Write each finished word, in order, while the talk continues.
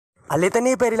അല്ലെ തന്നെ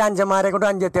ഈ പേരിൽ അഞ്ചന്മാരെ കൊണ്ട്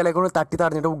അഞ്ചത്തിയാളെ കൊണ്ട് തട്ടി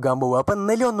തടഞ്ഞിട്ട് ഉഗ്ഗാൻ പോകും. അപ്പൊ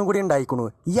ഇന്നലെ ഒന്നും കൂടി ഉണ്ടായിക്കണു.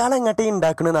 ഇയാൾ എങ്ങോട്ടേ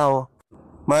ഉണ്ടാക്കണെന്നാവോ?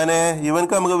 മാനെ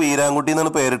ഇവൻക്ക് നമുക്ക് വീരാൻകുട്ടി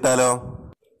എന്നാണ് പേരിട്ടാലോ?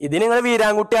 ഇത് നിങ്ങൾ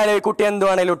വീരാൻകുട്ടി അലവിക്കുട്ടി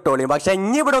എന്തുവാണേലും ഇട്ടോളി. പക്ഷെ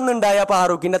ഇനി ഇവിടെ ഒന്നും ഉണ്ടായ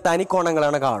ഫാറൂഖിന്റെ തനി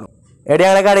കോണങ്ങളാണ് കാണും. എടി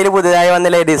ഞങ്ങളെ കടയിൽ പുതുതായി വന്ന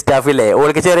ലേഡി സ്റ്റാഫ് ഇല്ലേ,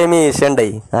 ഓൾക്ക് ചെറിയ മീശ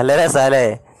ഉണ്ടായി, നല്ല രസാലേ.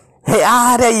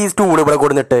 ആരാ ഈ സ്റ്റൂൾ ഇവിടെ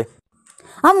കൊടുത്തിട്ട്?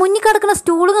 ആ മുന്നിൽ കിടക്കുന്ന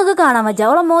സ്റ്റൂൾ നിങ്ങൾക്ക് കാണാൻ പറ്റാ,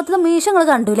 അവളെ മുഖത്ത് മീശ നിങ്ങൾ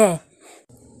കണ്ടുല്ലേ?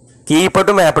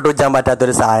 കീപ്പട്ടും മേപ്പട്ടും ഉച്ചാൻ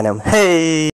പറ്റാത്തൊരു സാധനം.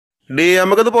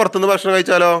 നമുക്കത് പുറത്തുനിന്ന് ഭക്ഷണം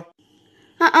കഴിച്ചാലോ?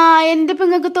 എന്റെ ഇപ്പൊ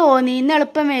നിങ്ങക്ക് തോന്നി, ഇന്ന്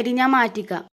എളുപ്പം വരി, ഞാൻ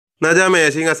മാറ്റിക്കാം. എന്നാ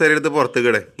മേശയും കസേര എടുത്ത് പുറത്ത്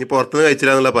കിടേ, നീ പുറത്തുനിന്ന്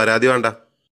കഴിച്ചില്ല പരാതി വേണ്ട.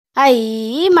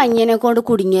 ഈ മഞ്ഞനെ കൊണ്ട്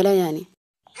കുടുങ്ങിയല്ലോ ഞാന്.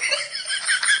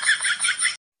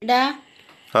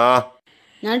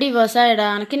 ഞാൻ ഡിവോഴ്സ് ആയടാ.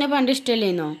 അനക്കിന്നെ പണ്ട്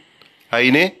ഇഷ്ടല്ലേന്നോ?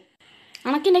 അയിന്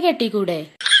അനക്കിന്നെ കെട്ടിക്കൂടെ?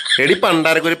 എടി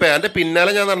പണ്ടാരക്കൊരു പേന്റെ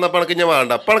പിന്നാലെ ഞാൻ നടന്നപ്പോ അണക്ക് ഞാൻ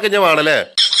വേണ്ട, അപ്പൊ അണക്ക് ഞാൻ വേണല്ലേ?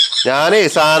 ഞാനേ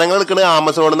സാധനങ്ങൾ എടുക്കണത്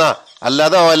ആമസോണിന്നാ,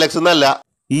 അല്ലാതെ OLX എന്നല്ല.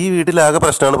 ഈ വീട്ടിലാകെ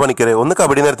പ്രശ്നമാണ് പണിക്കരെ, ഒന്ന്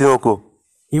കബഡി നിർത്തി നോക്കൂ.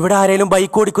 ഇവിടെ ആരെങ്കിലും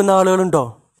ബൈക്ക് ഓടിക്കുന്ന ആളുകളുണ്ടോ?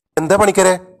 എന്താ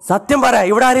പണിക്കരെ സത്യം പറ,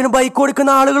 ഇവിടെ ആരെങ്കിലും ബൈക്ക്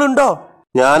ഓടിക്കുന്ന ആളുകളുണ്ടോ?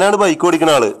 ഞാനാണ് ബൈക്ക്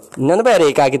ഓടിക്കുന്ന ആള്. ഇന്നൊന്ന്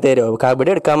പേരേക്കാക്കി തരുമോ?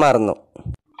 കബഡി എടുക്കാൻ മറന്നു.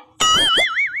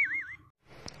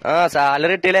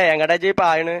 സാലറി ഇട്ടില്ലേ? എങ്ങടാ ജീ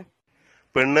പായണ്?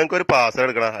 പെണ്ണുങ്ങൾക്ക് ഒരു പാസ്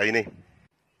എടുക്കണ അതിന്.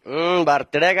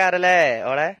 ബർത്ത്ഡേ കാരല്ലേ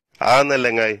ഓളെ?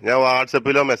 ആന്നല്ലെങ്ങായി ഞാൻ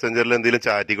വാട്സപ്പിലോ മെസ്സഞ്ചറിലോ എന്തെങ്കിലും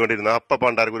ചാറ്റിക്കൊണ്ടിരുന്ന അപ്പൊ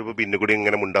പണ്ടാരക്കുറിപ്പ് പിന്നെ കൂടി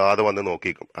ഇങ്ങനെ മുണ്ടാതെ വന്ന്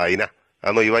നോക്കിക്കും. അതിനാ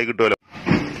അന്ന് ഒഴിവായി കിട്ടുമല്ലോ.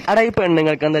 എടാ ഈ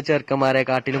പെണ്ണുങ്ങൾക്ക് എന്താ ചെറുക്കന്മാരെ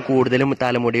കാട്ടിലും കൂടുതലും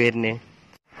തലമുടി വരുന്നേ?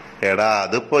 എടാ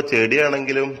അതിപ്പോ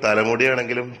ചെടിയാണെങ്കിലും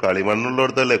തലമുടിയാണെങ്കിലും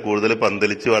കളിമണ്ണുള്ളിടത്തല്ലേ കൂടുതൽ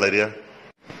പന്തലിച്ച് വളരുക.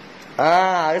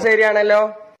 അത് ശരിയാണല്ലോ.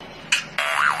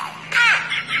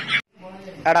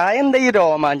 എടാ എന്താ ഈ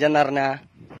രോമാഞ്ചം എന്ന് പറഞ്ഞ?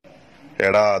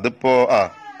 എടാ അതിപ്പോ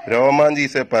Romanch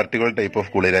is A particular type of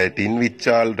കുളിരായിട്ട് in which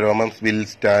all രോമൻസ് will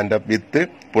stand up with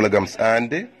പുളഗംസ്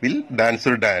and will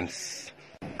dance dance.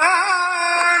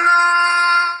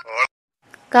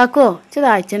 കാക്കോ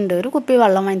ചെതാഴ്ചണ്ട്, ഒരു കുപ്പി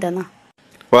വെള്ളം വാങ്ങി തന്നാ.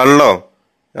 വെള്ളോ?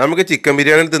 നമുക്ക് ചിക്കൻ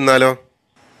ബിരിയാണി തിന്നാലോ?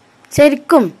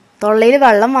 ശരിക്കും തൊള്ളയിൽ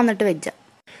വെള്ളം വന്നിട്ട് വെച്ച.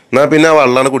 എന്നാ പിന്നെ ആ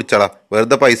വെള്ളാണ് കുടിച്ചാളാ,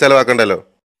 വെറുതെ പൈസ ചെലവാക്കണ്ടല്ലോ.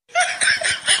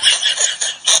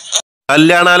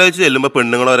 കല്യാണാലോചിച്ച് ചെല്ലുമ്പോ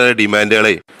പെണ്ണുങ്ങൾ ഓരോ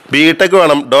ഡിമാൻഡുകളെ, ബിടെക്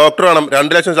വേണം, ഡോക്ടർ വേണം,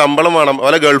 2 ലക്ഷം ശമ്പളം വേണം,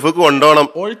 ഓലെ ഗൾഫിക്ക് കൊണ്ടുപോകണം.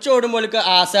 ഒളിച്ചോടുമ്പോൾ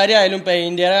ആശാരി ആയാലും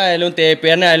പെയിന്റർ ആയാലും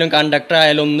തേപ്പേരനായാലും കണ്ടക്ടർ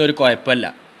ആയാലും ഒന്നും ഒരു കുഴപ്പമില്ല.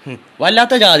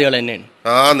 വല്ലാത്ത ജാതികൾ തന്നെയാണ്.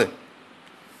 ആന്ന്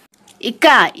ഇക്ക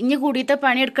ഇനി കൂടിയത്തെ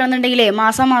പണി എടുക്കണമെന്നുണ്ടെങ്കിലേ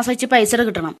മാസം മാസം വെച്ച് പൈസ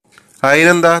കിട്ടണം.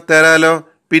 അതിനെന്താ തരാലോ.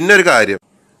 പിന്നെ ഒരു കാര്യം,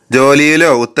 ജോലിയിലോ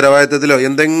ഉത്തരവാദിത്തത്തിലോ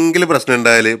എന്തെങ്കിലും പ്രശ്നം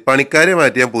ഉണ്ടായാല് പണിക്കാരെ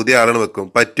മാറ്റി ഞാൻ പുതിയ ആളാണ് വെക്കും.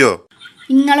 പറ്റുമോ?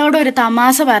 നിങ്ങളോട് ഒരു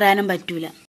തമാശ പറയാനും പറ്റൂല.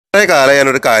 കുറെ കാലം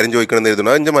ഞാനൊരു കാര്യം ചോദിക്കണം എന്ന്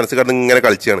എഴുതണോ, എന്റെ മനസ്സിൽ കിടന്ന് ഇങ്ങനെ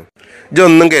കളിച്ചാണ്.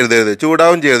 ഇതൊന്നും കരുതരുത്,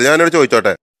 ചൂടാവും ചെയ്യരുത്. ഞാനോട്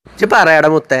ചോദിച്ചോട്ടെ? പറയാടാ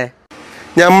മുത്തേ.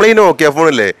 നമ്മളീ നോക്കിയ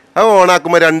ഫോണില്ലേ, അത്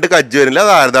ഓണാക്കുമ്പോ 2 കജ്ജ് വരില്ല,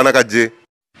 അത് ആരതാണ് കജ്ജ്?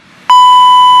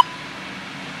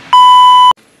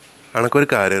 അനക്കൊരു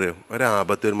കാര്യം അറിയും,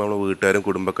 ഒരാപത്ത് വരുമ്പോ നമ്മളെ വീട്ടുകാരും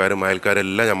കുടുംബക്കാരും അയൽക്കാരും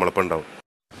എല്ലാം നമ്മളൊപ്പം ഉണ്ടാവും.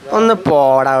 ഒന്ന്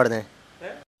പോടാ അവിടുന്ന്.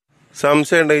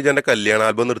 സംശയം ഉണ്ടെങ്കിൽ എന്റെ കല്യാണ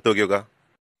ആൽബം നിർത്തി നോക്കിയോക്ക.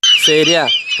 ശരിയാ,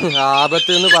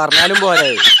 ആപത്ത് എന്ന് പറഞ്ഞാലും പോരെ.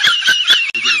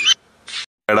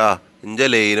 എടാ ഇന്റെ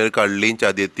ലൈനൊരു കള്ളിയും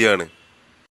ചതിയത്തിയാണ്.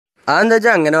 അതെന്താ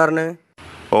വെച്ചാ അങ്ങനെ പറഞ്ഞു?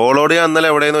 ഓളോട് ഞാൻ അന്നലെ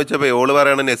എവിടെയെന്ന് വെച്ചപ്പോ ഓള്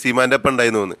പറയണ നസീമാന്റെ ഒപ്പം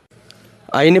ഉണ്ടായിരുന്നു തോന്നുന്നു.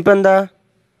 അതിനിപ്പോ എന്താ?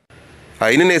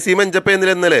 അതിന് നസീമ എഞ്ചപ്പ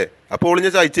എന്നില്ല ഇന്നലെ, അപ്പൊ ഓള്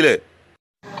ഞാൻ ചായച്ചില്ലേ.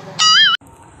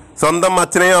 സ്വന്തം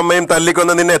അച്ഛനെയും അമ്മയും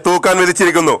തല്ലിക്കൊന്ന് നിന്നെ തൂക്കാൻ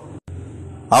വിധിച്ചിരിക്കുന്നു.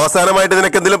 അവസാനമായിട്ട്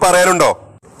നിനക്ക് എന്തെങ്കിലും പറയാനുണ്ടോ?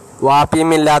 വാപ്പിയും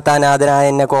ഇല്ലാത്ത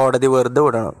അനാഥനായ എന്നെ കോടതി വെറുതെ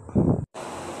വിടണം.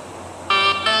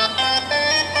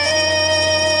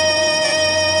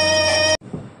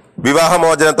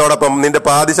 വിവാഹമോചനത്തോടൊപ്പം നിന്റെ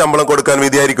പാതി ശമ്പളം കൊടുക്കാൻ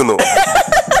വിധിയായിരിക്കുന്നു.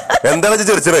 എന്താണ്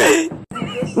ചെറിച്ചത്?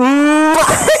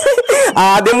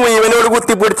 ആദ്യം മുഴുവനോട്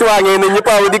കുത്തിപ്പിടിച്ച് വാങ്ങിയെന്ന് ഇനി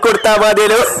പകുതി കൊടുത്താൽ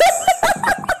മതിയല്ലോ.